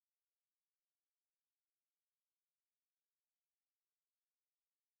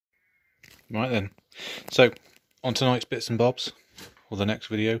Right then, so on tonight's bits and bobs, or the next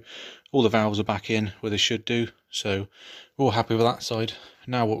video, all the valves are back in where they should do, so we're all happy with that side.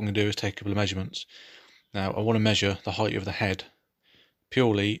 Now what we're going to do is take a couple of measurements. Now I want to measure the height of the head,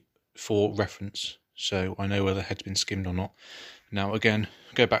 purely for reference, so I know whether the head's been skimmed or not. Now again,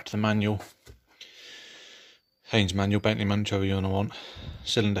 go back to the manual, Haynes manual, Bentley manual, whichever you want.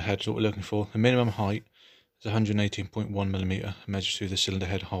 Cylinder head is what we're looking for. The minimum height is 118.1mm, measured through the cylinder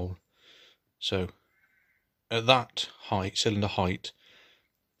head hole. So at that height, cylinder height,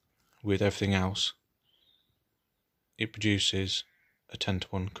 with everything else, it produces a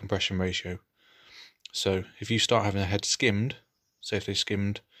 10:1 compression ratio. So if you start having a head skimmed, say if they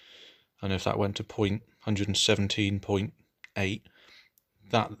skimmed, and if that went to 117.8,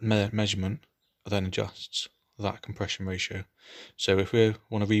 that measurement then adjusts that compression ratio. So if we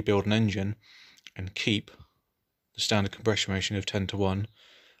want to rebuild an engine and keep the standard compression ratio of 10:1,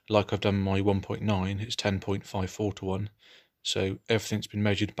 like I've done my 1.9, it's 10.54:1. So everything's been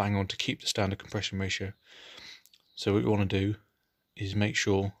measured bang on to keep the standard compression ratio. So what we want to do is make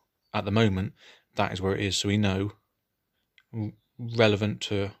sure at the moment that is where it is, so we know, relevant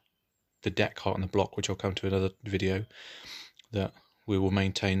to the deck height on the block, which I'll come to in another video, that we will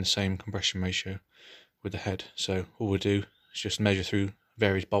maintain the same compression ratio with the head. So all we'll do is just measure through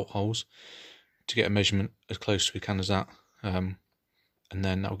various bolt holes to get a measurement as close as we can as that, and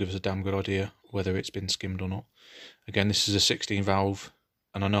then that will give us a damn good idea whether it's been skimmed or not. Again, this is a 16 valve,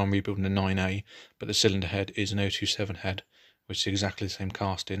 and I know I'm rebuilding a 9A, but the cylinder head is an 027 head, which is exactly the same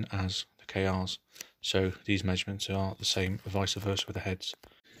casting as the KRs. So these measurements are the same, vice versa with the heads.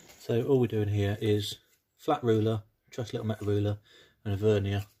 So all we're doing here is flat ruler, just a little metal ruler, and a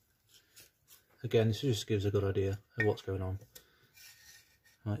vernier. Again, this just gives a good idea of what's going on.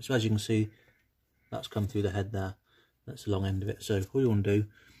 Right, so as you can see, that's come through the head there. That's the long end of it. So all you want to do,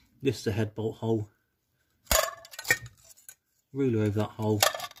 this is the head bolt hole. Ruler over that hole,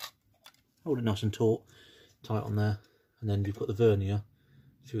 hold it nice and taut, tight on there, and then you put the vernier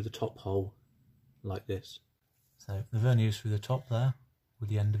through the top hole like this. So the vernier is through the top there with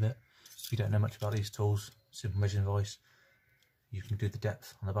the end of it. If you don't know much about these tools, simple measuring device, you can do the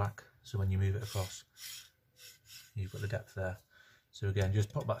depth on the back, so when you move it across you've got the depth there. So again,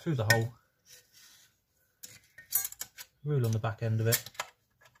 just pop that through the hole, rule on the back end of it,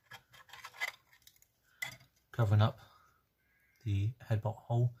 covering up the head bolt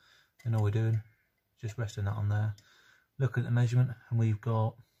hole, and all we're doing is just resting that on there, looking at the measurement, and we've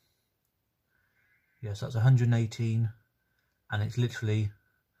got, yes, that's 118, and it's literally,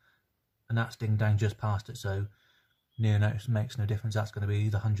 and that's ding dang just past it, so near notice makes no difference. That's going to be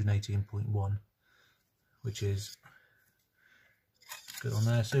the 118.1, which is good on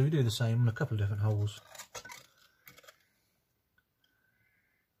there. So we do the same on a couple of different holes.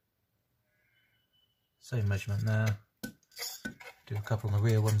 Same measurement there. Do a couple on the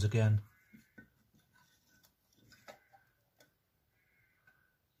rear ones again.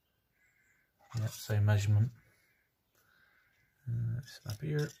 Yep, same measurement. Snap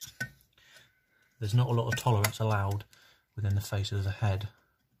here. There's not a lot of tolerance allowed within the face of the head.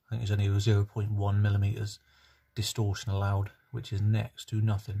 I think there's only 0.1mm distortion allowed, which is next to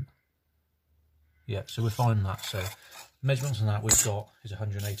nothing. Yeah, so we're finding that. So measurements on that we've got is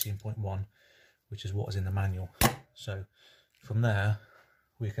 118.1, which is what is in the manual. So from there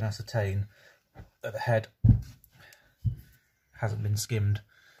we can ascertain that the head hasn't been skimmed,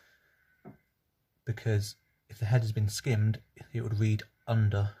 because if the head has been skimmed it would read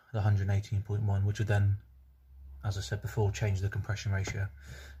under the 118.1, which would then, as I said before, change the compression ratio.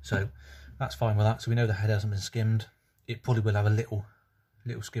 So that's fine with that. So we know the head hasn't been skimmed. It probably will have a little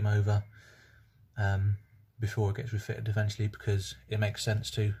skim over before it gets refitted eventually, because it makes sense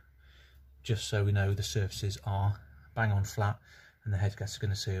to, just so we know the surfaces are bang on flat and the head gasket is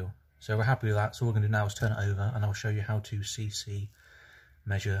going to seal. So we're happy with that. So what we're going to do now is turn it over, and I'll show you how to CC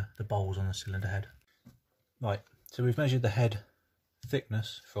measure the bowls on the cylinder head. Right, so we've measured the head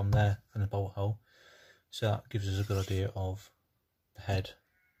thickness from there, from the bolt hole, so that gives us a good idea of the head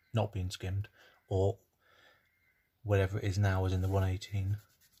not being skimmed, or whatever it is now is in the 118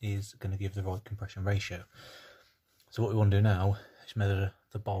 is going to give the right compression ratio. So what we want to do now is measure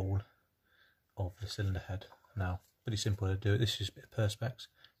the bowl of the cylinder head. Now, pretty simple to do it. This is a bit of perspex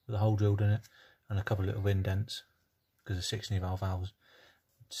with a hole drilled in it and a couple of little indents, because the 16 valve valves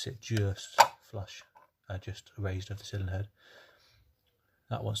sit just flush, just raised over the cylinder head.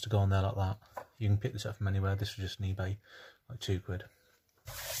 That wants to go on there like that. You can pick this up from anywhere. This was just an eBay, like £2. Put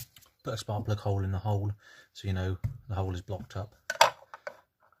a spark plug hole in the hole, so you know the hole is blocked up.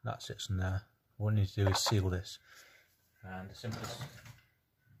 That sits in there. What we need to do is seal this, and the simplest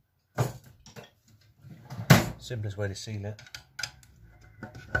Simplest way to seal it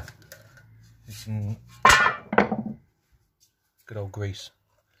is some good old grease.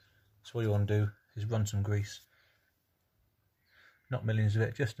 So what you want to do is run some grease, not millions of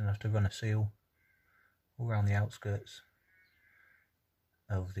it, just enough to run a seal all around the outskirts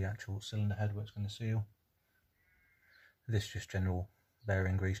of the actual cylinder head where it's going to seal. This is just general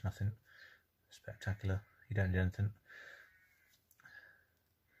bearing grease, nothing spectacular. You don't need anything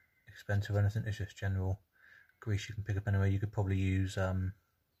expensive or anything, it's just general grease you can pick up anywhere. You could probably use,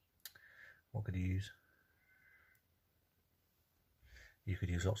 what could you use? You could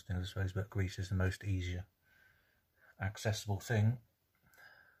use lots of things I suppose, but grease is the most easier accessible thing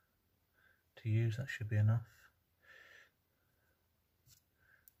to use. That should be enough.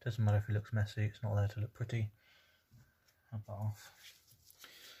 Doesn't matter if it looks messy, it's not there to look pretty. Have that off.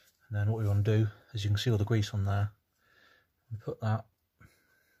 And then what we want to do is, you can see all the grease on there, and put that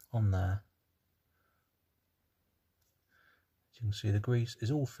on there. As you can see, the grease is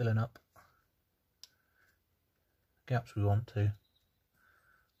all filling up the gaps we want to.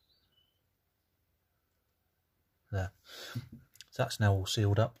 There. So that's now all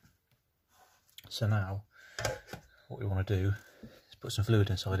sealed up. So now what we want to do is put some fluid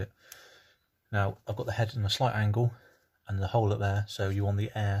inside it. Now I've got the head in a slight angle and the hole up there, so you want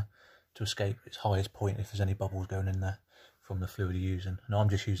the air to escape its highest point if there's any bubbles going in there from the fluid you're using. Now I'm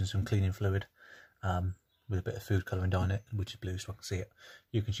just using some cleaning fluid with a bit of food colouring dye in it, which is blue so I can see it.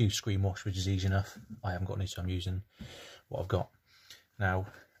 You can use screen wash, which is easy enough. I haven't got any, so I'm using what I've got. Now,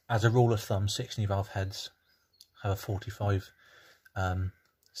 as a rule of thumb, 16 valve heads have a 45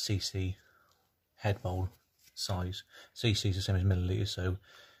 cc head bowl size. Cc is the same as millilitres, so if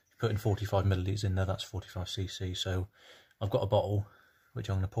you put in 45 millilitres in there, that's 45 cc. So I've got a bottle which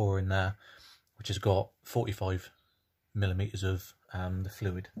I'm going to pour in there, which has got 45 millimetres of the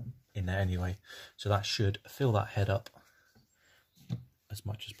fluid in there anyway. So that should fill that head up as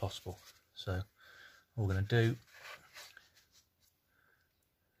much as possible. So what we're going to do,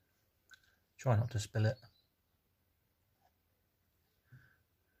 try not to spill it.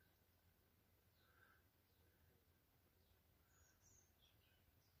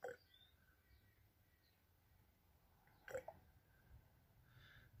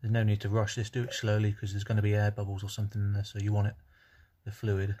 There's no need to rush this, do it slowly because there's going to be air bubbles or something in there, so you want it, the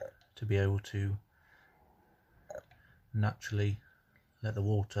fluid, to be able to naturally let the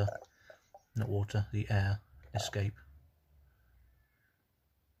water, not water, the air escape.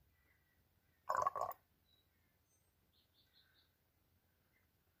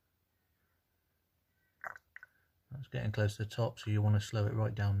 That's getting close to the top, so you want to slow it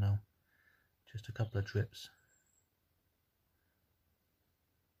right down now. Just a couple of drips.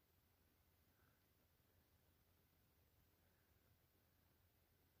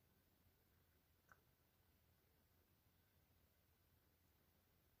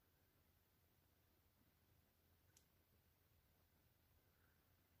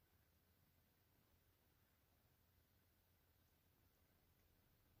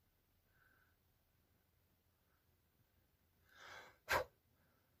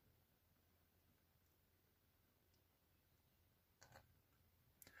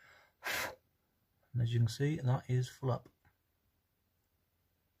 And as you can see, that is full up.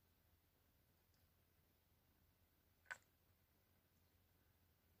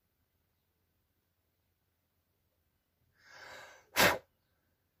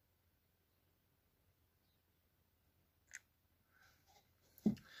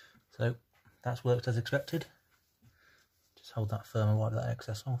 So that's worked as expected. Just hold that firm and wipe that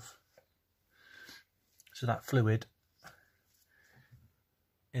excess off. So that fluid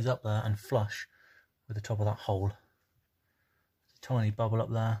is up there and flush with the top of that hole. There's a tiny bubble up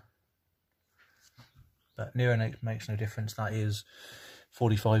there, but near and makes no difference. That is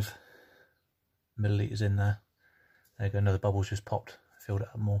 45 millilitres in there. There you go, another bubble's just popped, filled it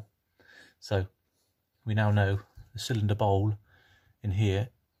up more. So we now know the cylinder bowl in here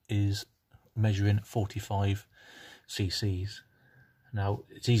is measuring 45 cc's. Now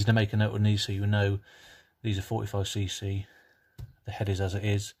it's easy to make a note on these so you know these are 45 cc, the head is as it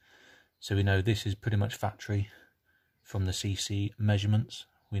is, so we know this is pretty much factory from the cc measurements.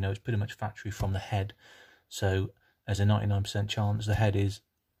 We know it's pretty much factory from the head, so there's a 99% chance the head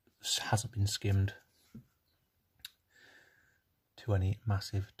hasn't been skimmed to any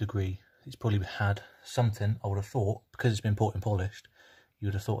massive degree. It's probably had something, I would have thought, because it's been port and polished, you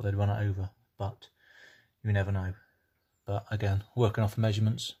would have thought they'd run it over, but you never know. But again, working off the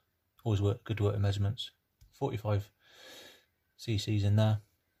measurements, always good to work with measurements. 45 cc's in there,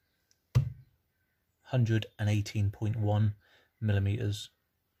 118.1 millimeters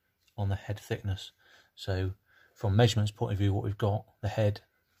on the head thickness. So from measurements point of view, what we've got, the head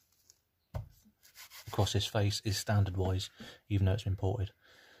across this face is standard wise, even though it's been ported.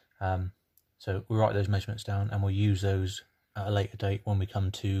 So we'll write those measurements down and we'll use those at a later date when we come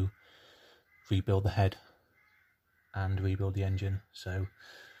to rebuild the head and rebuild the engine. So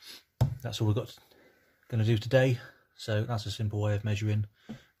that's all we've got going to do today. So that's a simple way of measuring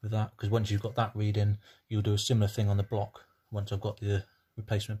with that, because once you've got that reading, you'll do a similar thing on the block once I've got the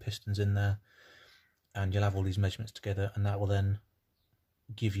replacement pistons in there, and you'll have all these measurements together, and that will then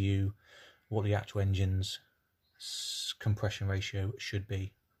give you what the actual engine's compression ratio should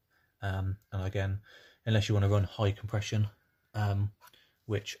be. And again, unless you want to run high compression,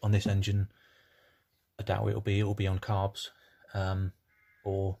 which on this engine I doubt it will be on carbs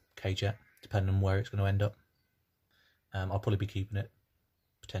or K-Jet, depending on where it's going to end up. I'll probably be keeping it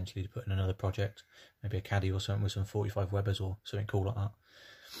potentially to put in another project, maybe a caddy or something with some 45 Webers or something cool like that,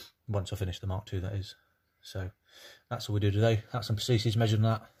 once I finish the Mark II, that is. So that's all we do today. That's some precisions measured on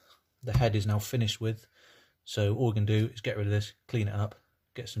that. The head is now finished with, so all we can do is get rid of this, clean it up,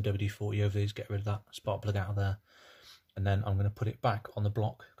 get some WD-40 over these, get rid of that spark plug out of there, and then I'm going to put it back on the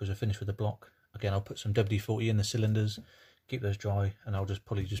block because we're finished with the block. Again, I'll put some WD-40 in the cylinders, keep those dry, and I'll just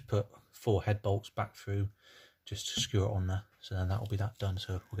probably just put 4 head bolts back through just to screw it on there. So then that will be that done,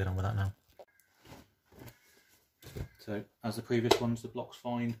 so we'll get on with that now. So as the previous ones, the block's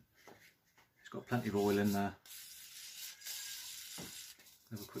fine. It's got plenty of oil in there.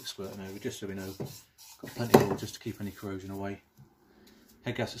 Have a quick squirt over just so we know. Got plenty of oil just to keep any corrosion away.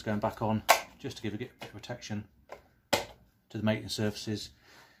 Head gasket going back on just to give a bit of protection to the maintenance surfaces.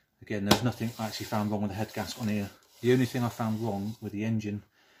 Again, there's nothing I actually found wrong with the head gasket on here. The only thing I found wrong with the engine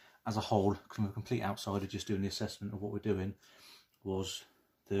as a whole, from a complete outsider just doing the assessment of what we're doing, was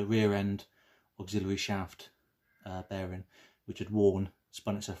the rear end auxiliary shaft bearing, which had worn,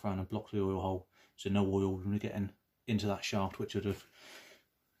 spun itself around and blocked the oil hole, so no oil would be getting into that shaft, which would have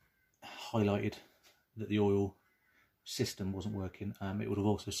highlighted that the oil system wasn't working. It would have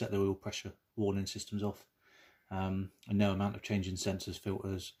also set the oil pressure warning systems off, and no amount of changing sensors,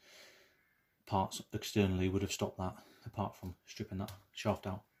 filters, parts externally would have stopped that, apart from stripping that shaft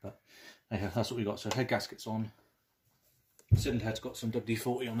out. But anyhow, that's what we got. So head gasket's on. Cylinder head's got some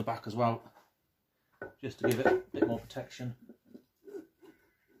WD-40 on the back as well, just to give it a bit more protection.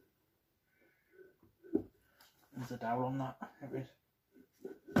 There's the dowel on that. There it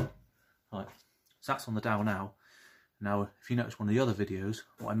is. Right, so that's on the dowel now. Now, if you notice one of the other videos,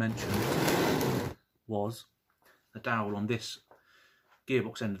 what I mentioned was the dowel on this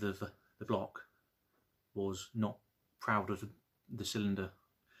gearbox end of the block was not proud of the cylinder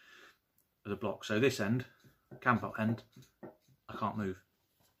of the block. So this end, camp out end, I can't move.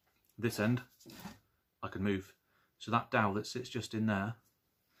 This end, I can move. So that dowel that sits just in there,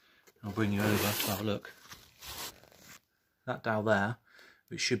 I'll bring you over to have a look. That dowel there,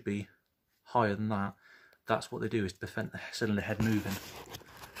 which should be higher than that, that's what they do, is to prevent the cylinder head moving.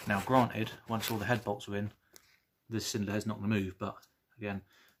 Now granted, once all the head bolts are in, this cylinder head's not going to move, but again,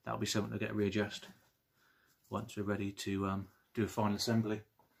 that'll be something to get readjust once we're ready to do a final assembly.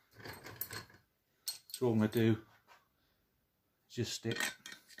 So all I'm going to do is just stick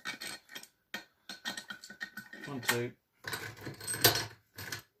 1, 2,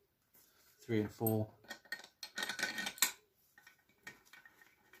 3 and 4,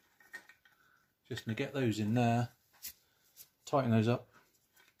 just going to get those in there, tighten those up,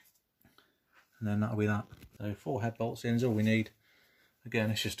 and then that'll be that. So 4 head bolts in is all we need. Again,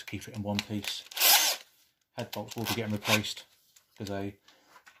 it's just to keep it in one piece. Head bolts will be getting replaced because a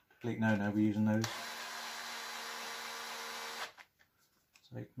complete no-no we're using those.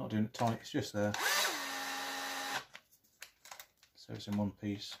 So not doing it tight, it's just there. So it's in one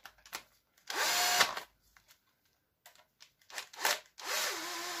piece.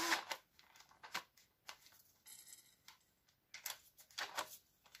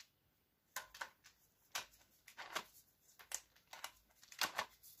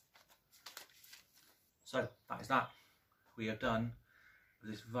 So that is that. We are done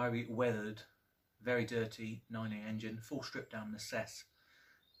with this very weathered, very dirty 9A engine, full strip down and assess,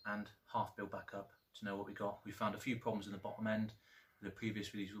 and half build back up to know what we got. We found a few problems in the bottom end. In the previous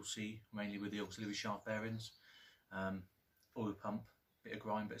videos you'll see, mainly with the auxiliary shaft bearings. Oil pump, bit of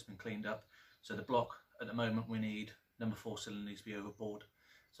grime, but it's been cleaned up. So the block, at the moment we need number 4 cylinder needs to be overboard.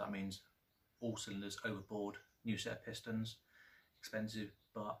 So that means all cylinders overboard, new set of pistons, expensive,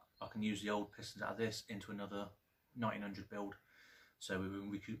 but I can use the old pistons out of this into another 1900 build, so we will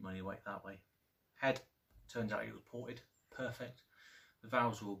recoup money that way. Head, turns out it was ported, perfect. The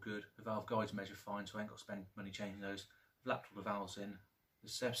valves are all good, the valve guides measure fine, so I ain't got to spend money changing those. I've lapped all the valves in, the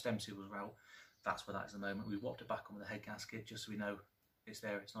stem seal was out, that's where that is at the moment. We whopped it back on with the head gasket just so we know it's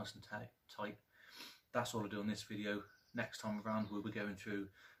there, it's nice and tight. That's all I do on this video. Next time around we'll be going through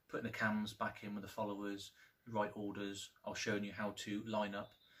putting the cams back in with the followers, the right orders. I'll show you how to line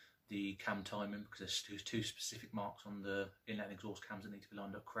up the cam timing, because there's two specific marks on the inlet and exhaust cams that need to be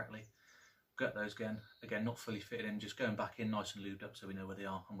lined up correctly. Get those again not fully fitted in, just going back in nice and lubed up so we know where they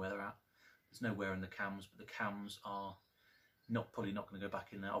are and where they're at. There's no wear in the cams, but the cams are probably not going to go back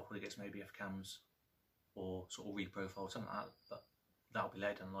in there. I'll probably get some ABF cams or sort of reprofile, something like that, but that'll be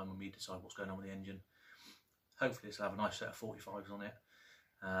later down the line when we decide what's going on with the engine. Hopefully this will have a nice set of 45s on it,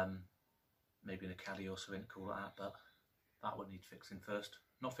 maybe in a caddy or something cool like that, but that would need fixing first.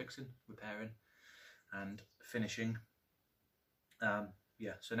 Not fixing, repairing and finishing.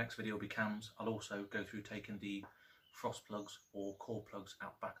 Yeah, so next video will be cams. I'll also go through taking the frost plugs or core plugs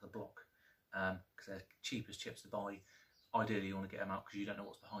out back of the block, because they're cheap as chips to buy. Ideally you want to get them out because you don't know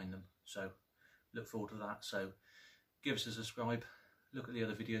what's behind them, so look forward to that. So give us a subscribe, look at the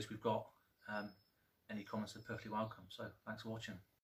other videos we've got. Any comments are perfectly welcome, so thanks for watching.